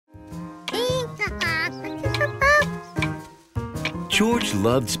George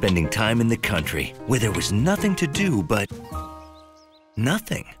loved spending time in the country where there was nothing to do but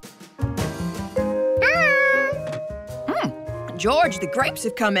nothing. George, the grapes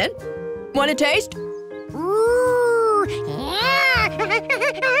have come in. Want a taste?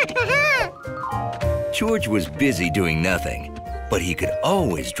 George was busy doing nothing, but he could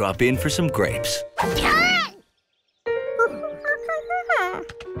always drop in for some grapes.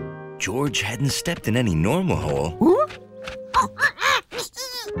 George hadn't stepped in any normal hole.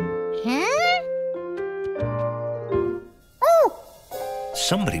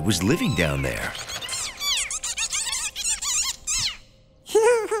 Somebody was living down there.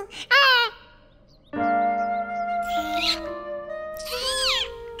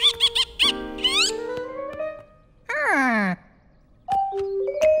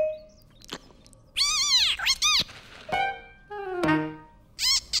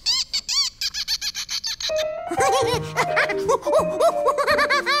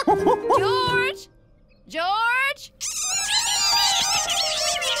 George! George!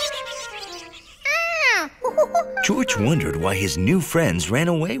 George wondered why his new friends ran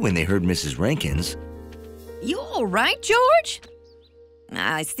away when they heard Mrs. Renkins. You all right, George?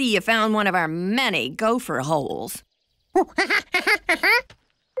 I see you found one of our many gopher holes.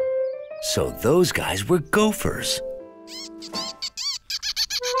 So those guys were gophers.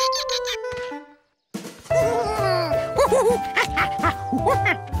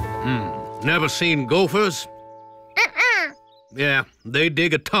 Never seen gophers? Yeah, they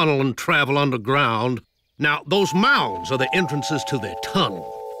dig a tunnel and travel underground. Now, those mounds are the entrances to their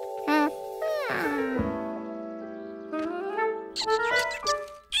tunnel.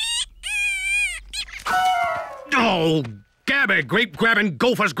 Oh, Gabby, grape-grabbing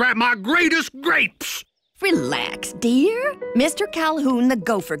gophers grab my greatest grapes! Relax, dear. Mr. Calhoun, the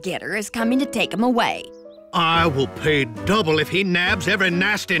gopher getter, is coming to take them away. I will pay double if he nabs every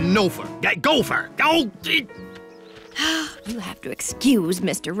nasty gopher. Oh! You have to excuse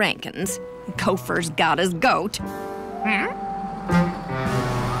Mr. Renkins. Gopher's got his goat.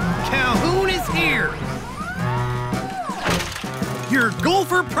 Calhoun is here! Your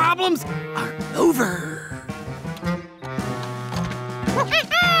gopher problems are over.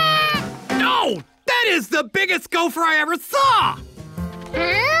 No! That is the biggest gopher I ever saw!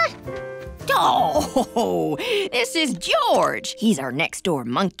 Oh, this is George. He's our next-door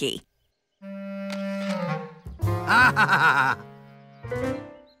monkey.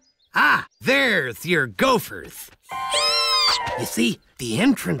 Ah, there's your gophers. You see, the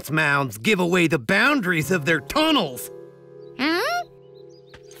entrance mounds give away the boundaries of their tunnels.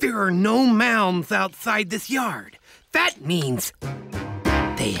 There are no mounds outside this yard. That means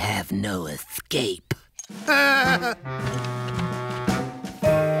they have no escape.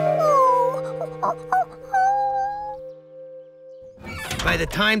 By the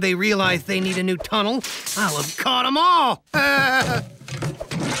time they realize they need a new tunnel, I'll have caught them all.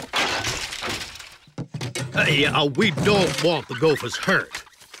 We don't want the gophers hurt.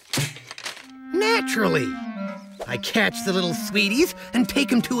 Naturally. I catch the little sweeties and take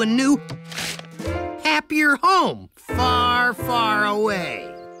them to a new, happier home, far, far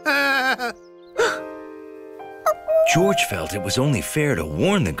away. George felt it was only fair to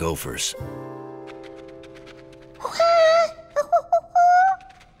warn the gophers.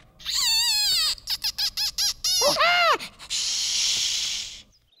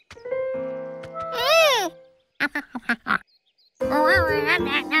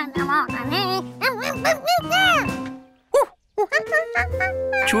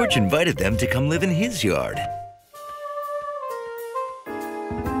 George invited them to come live in his yard.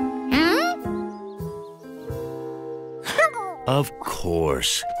 Of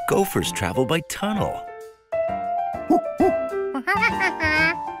course, gophers travel by tunnel.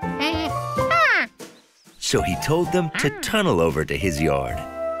 So he told them to tunnel over to his yard.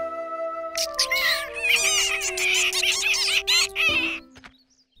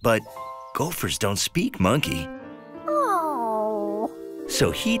 But gophers don't speak monkey. So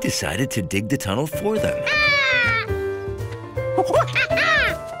he decided to dig the tunnel for them.